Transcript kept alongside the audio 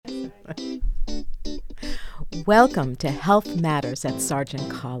Welcome to Health Matters at Sargent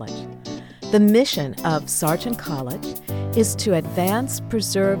College. The mission of Sargent College is to advance,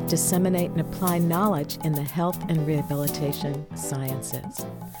 preserve, disseminate, and apply knowledge in the health and rehabilitation sciences.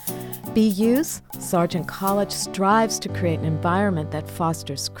 BU's Sargent College strives to create an environment that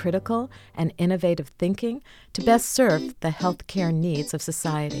fosters critical and innovative thinking to best serve the healthcare needs of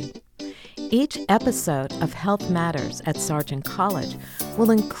society. Each episode of Health Matters at Sargent College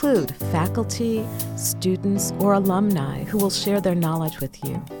will include faculty, students, or alumni who will share their knowledge with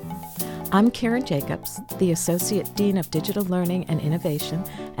you. I'm Karen Jacobs, the Associate Dean of Digital Learning and Innovation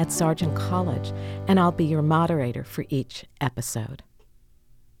at Sargent College, and I'll be your moderator for each episode.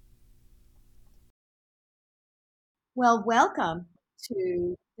 Well, welcome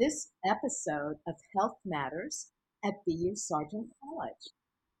to this episode of Health Matters at BU Sargent College.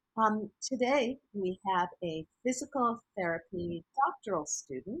 Today, we have a physical therapy doctoral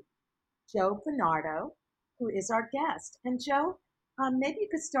student, Joe Bernardo, who is our guest. And Joe, maybe you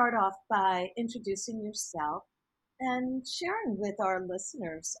could start off by introducing yourself and sharing with our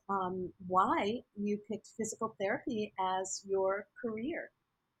listeners why you picked physical therapy as your career.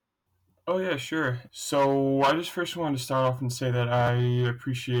 Oh, yeah, sure. So I just first wanted to start off and say that I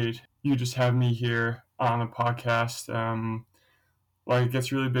appreciate you just having me here on the podcast.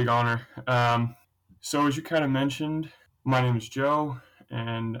 It's a really big honor. So as you kind of mentioned, my name is Joe,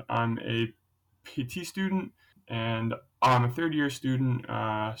 and I'm a PT student, and I'm a third year student,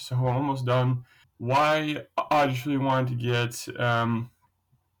 so I'm almost done. Why I just really wanted to get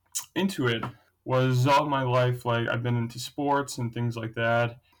into it was all my life, like I've been into sports and things like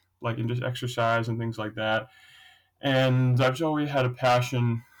that, like in just exercise and things like that. And I've just always had a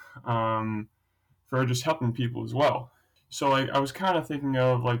passion for just helping people as well. So like I was kind of thinking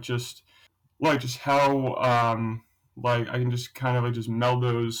of just how I can just kind of like just meld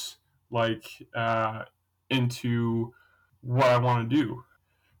those like into what I want to do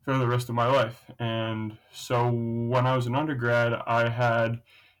for the rest of my life. And so when I was an undergrad, I had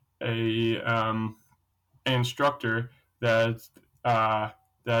a an instructor that uh,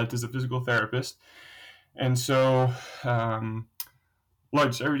 that is a physical therapist, and so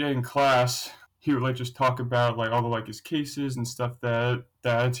just every day in class, he would like just talk about like all the like his cases and stuff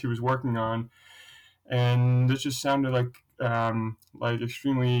that he was working on, and this just sounded like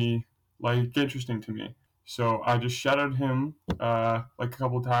extremely like interesting to me. So I just shadowed him like a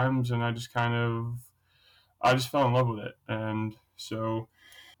couple times, and I just fell in love with it, and so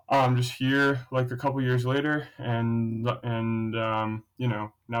I'm just here like a couple years later, and now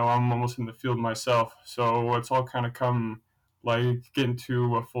I'm almost in the field myself. So it's all kind of come like getting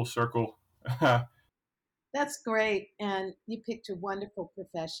to a full circle. That's great. And you picked a wonderful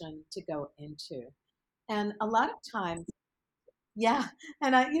profession to go into. And a lot of times, yeah,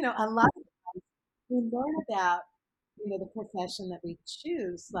 a lot of times we learn about, the profession that we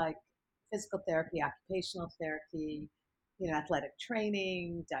choose, like physical therapy, occupational therapy, athletic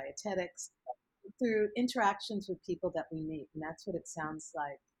training, dietetics, through interactions with people that we meet. And that's what it sounds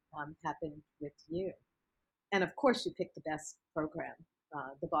like happened with you. And of course, you picked the best program,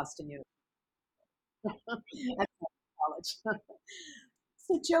 the Boston University at college.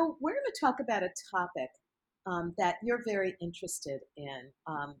 So, Joe, we're going to talk about a topic that you're very interested in,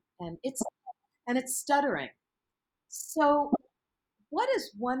 and it's stuttering. So, what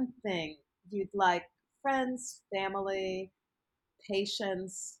is one thing you'd like friends, family,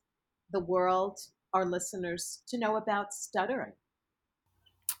 patients, the world, our listeners to know about stuttering?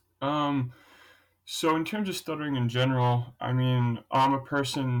 um, so in terms of stuttering in general, I mean, I'm a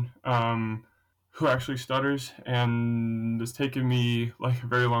person who actually stutters, and it's taken me like a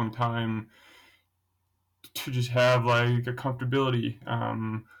very long time to just have like a comfortability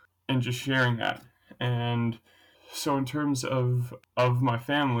and just sharing that. And so in terms of my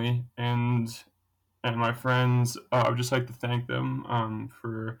family and my friends, I would just like to thank them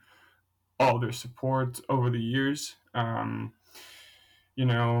for all their support over the years. You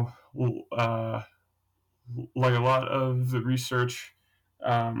know, uh, like a lot of the research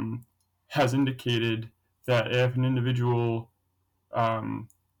um, has indicated that if an individual um,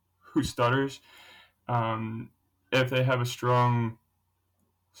 who stutters, um, if they have a strong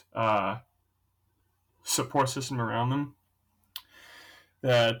uh, support system around them,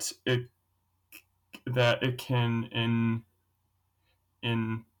 that it that it can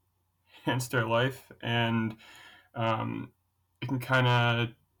enhance their life, and um, it can kind of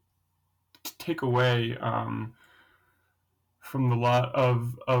take away from the lot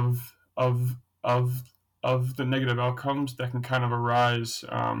of of the negative outcomes that can kind of arise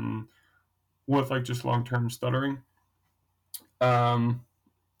with like just long term stuttering. Um,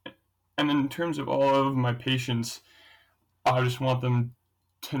 and in terms of all of my patients, I just want them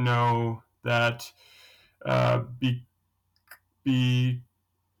to know that be be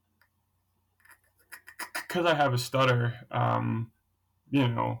because I have a stutter,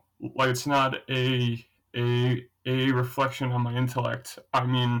 like it's not a reflection on my intellect. I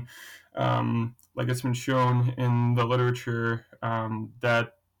mean, like it's been shown in the literature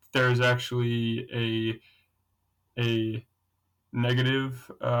that there is actually a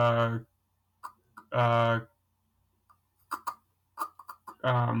negative uh,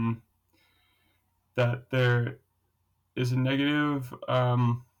 um, that there is a negative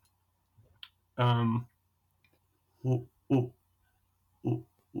um,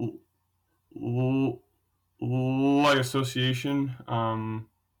 like association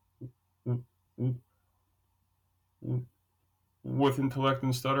with intellect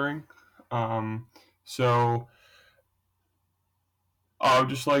and stuttering. Um, so I would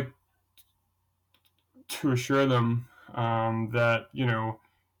just like to assure them that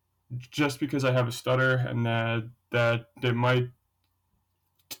just because I have a stutter and that it might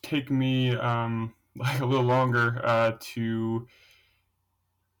take me like a little longer to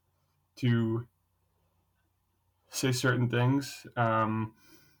say certain things.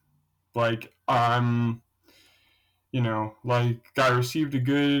 Like like I received a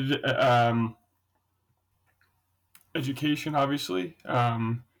good education, obviously,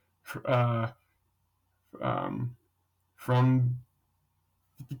 uh, um, from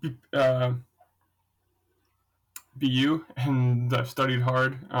uh, BU, and I've studied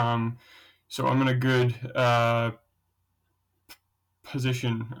hard. So I'm in a good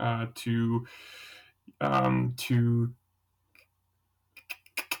position to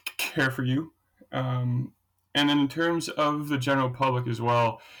care for you. And in terms of the general public as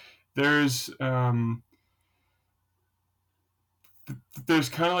well, there's there's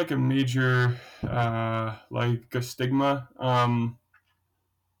kind of like a major like a stigma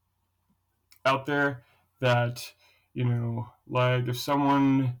out there that like if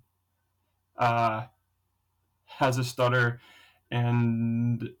someone uh, has a stutter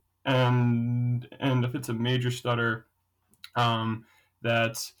and and if it's a major stutter, um,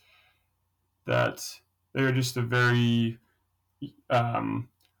 that that they're just a very um,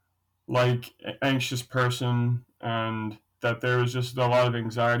 like anxious person, and that there was just a lot of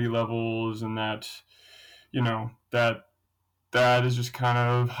anxiety levels, and that that that is just kind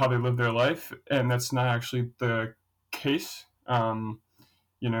of how they live their life, and that's not actually the case.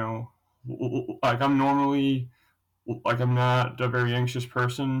 You know, like I'm normally like I'm not a very anxious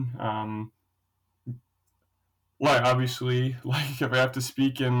person. Like obviously, like if I have to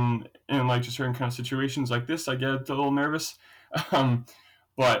speak in like just certain kind of situations like this, I get a little nervous. Um,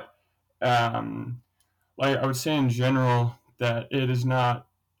 but um, like I would say in general that it is not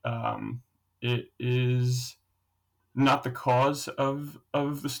it is not the cause of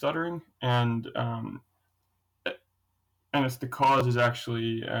the stuttering, and it's the cause is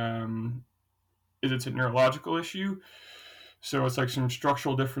actually is it's a neurological issue. So it's like some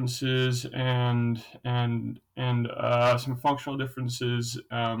structural differences and some functional differences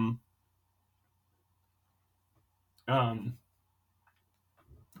um,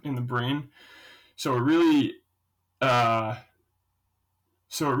 in the brain. So it really uh,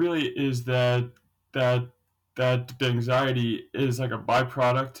 so it really is that that the anxiety is like a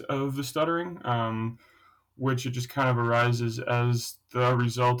byproduct of the stuttering, which it just kind of arises as the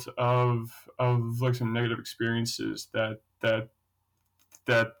result of like some negative experiences that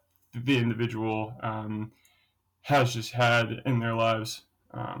the individual has just had in their lives.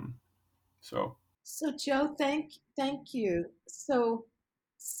 So So, Joe, thank you. So,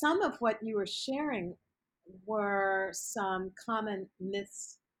 some of what you were sharing were some common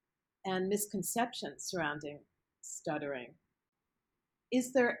myths and misconceptions surrounding stuttering.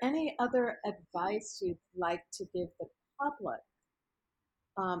 Is there any other advice you'd like to give the public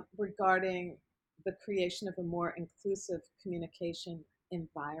regarding the creation of a more inclusive communication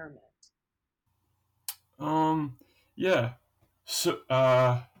environment? um, yeah, so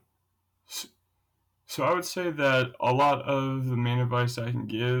so, so I would say that a lot of the main advice I can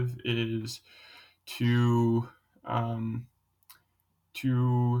give is to um,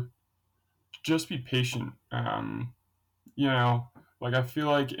 to just be patient. Like I feel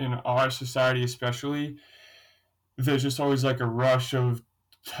like in our society, especially, there's just always like a rush of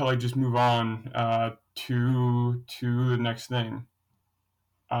to like just move on to the next thing.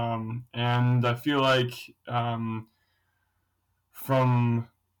 And I feel like from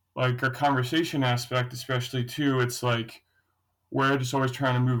like a conversation aspect, especially too, it's like we're just always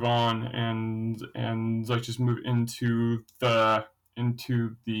trying to move on and like just move into the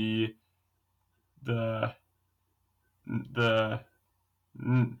the the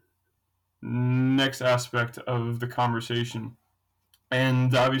next aspect of the conversation.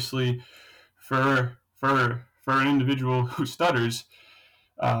 And obviously, for an individual who stutters,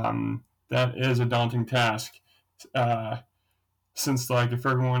 that is a daunting task. Uh, since like if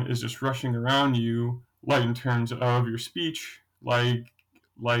everyone is just rushing around you, like in terms of your speech, like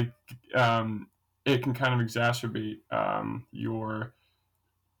it can kind of exacerbate your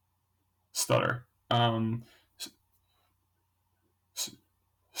stutter.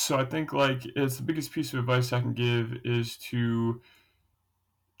 So I think like it's the biggest piece of advice I can give is to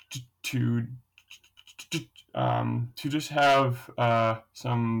to just have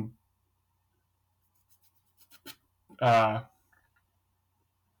some uh,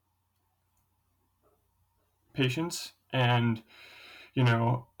 patience, and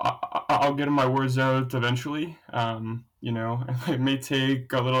I'll get my words out eventually. It may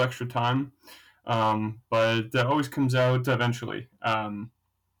take a little extra time, but that always comes out eventually.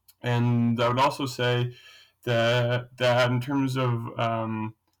 And I would also say that in terms of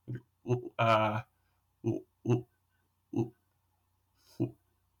uh,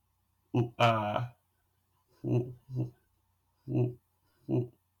 uh,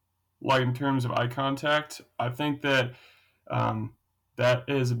 like in terms of eye contact, I think that um, that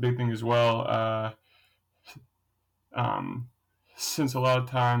is a big thing as well. Um, since a lot of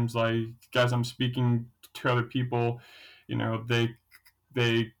times, like as I'm speaking to other people,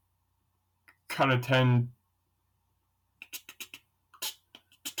 they kind of tend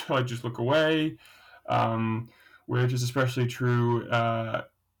to like just look away, um, which is especially true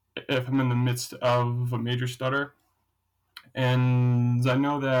if I'm in the midst of a major stutter. And I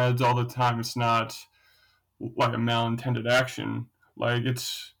know that all the time it's not like a malintended action. Like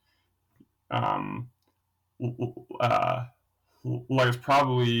um, uh, like it's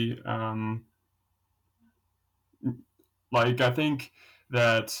probably like I think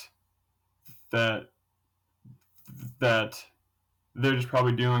that that that they're just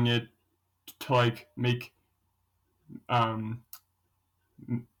probably doing it to like um,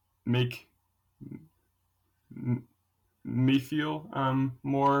 make me feel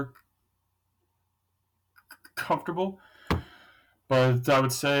more comfortable. But I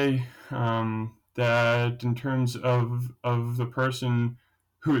would say that in terms of the person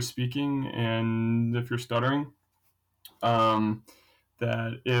who is speaking, and if you're stuttering, um,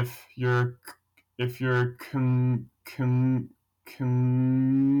 that if you're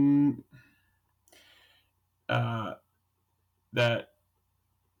uh, that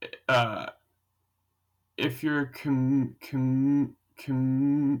uh, if you're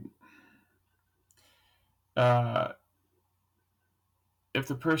uh, if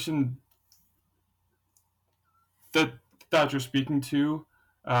the person that that you're speaking to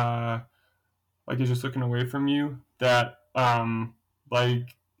uh, like is just looking away from you,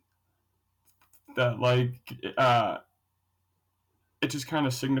 like like it just kind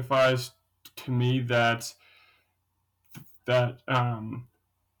of signifies to me that that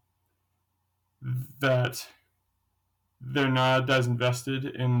they're not as invested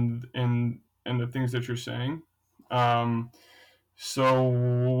in the things that you're saying. Um,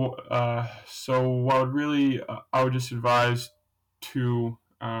 so I would really I would just advise to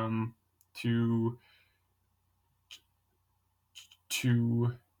to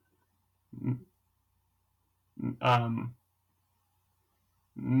to um,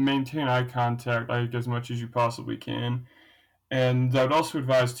 maintain eye contact like as much as you possibly can, and I would also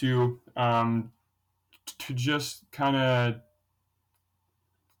advise to just kind of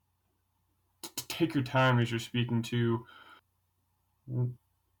take your time as you're speaking to,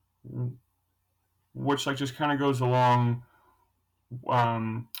 which like just kind of goes along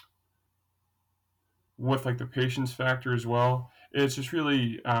um, with like the patience factor as well. It's just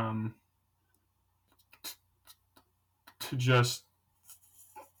really to just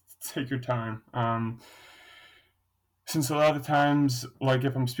take your time. Since a lot of the times, like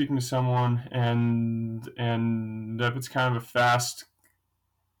if I'm speaking to someone and if it's kind of a fast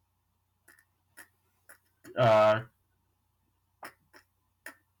uh,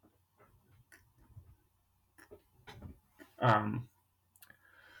 um,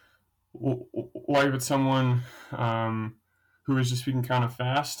 like if it's someone who is just speaking kind of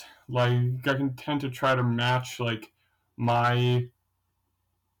fast, like I can tend to try to match like my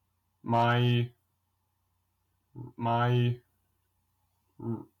my my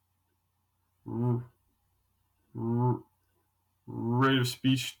rate of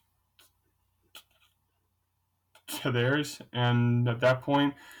speech to theirs, and at that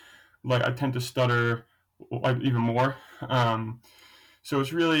point, like I tend to stutter like even more. So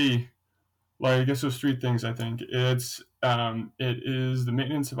it's really like I guess those three things. I think it is the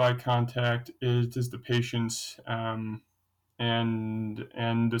maintenance of eye contact, it is the patience, and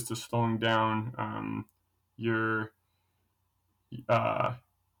just the slowing down your uh,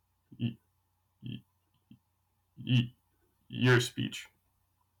 y- y- y- your speech.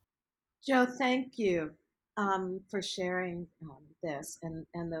 Joe, thank you for sharing this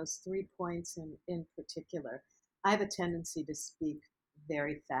and those 3 points in particular. I have a tendency to speak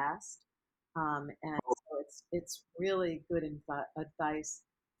very fast, and so it's really good advice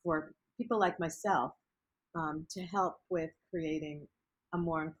for people like myself to help with creating a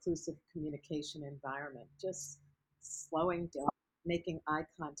more inclusive communication environment. Just slowing down, making eye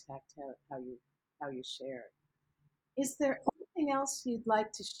contact, how you share. Is there anything else you'd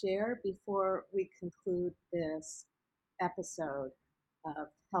like to share before we conclude this episode of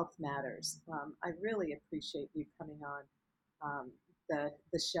Health Matters? I really appreciate you coming on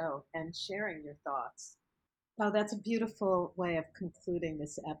the show and sharing your thoughts. Oh, that's a beautiful way of concluding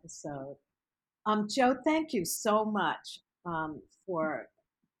this episode. Joe, thank you so much for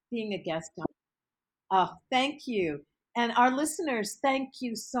being a guest on. Oh, thank you. And our listeners, thank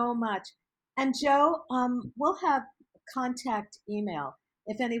you so much. And Joe, we'll have contact email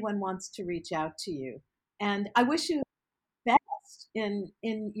if anyone wants to reach out to you. And I wish you the best in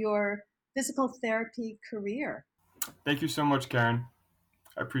your physical therapy career. Thank you so much, Karen.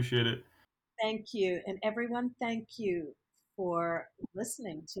 I appreciate it. Thank you. And everyone, thank you for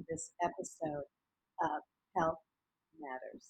listening to this episode of Health Matters.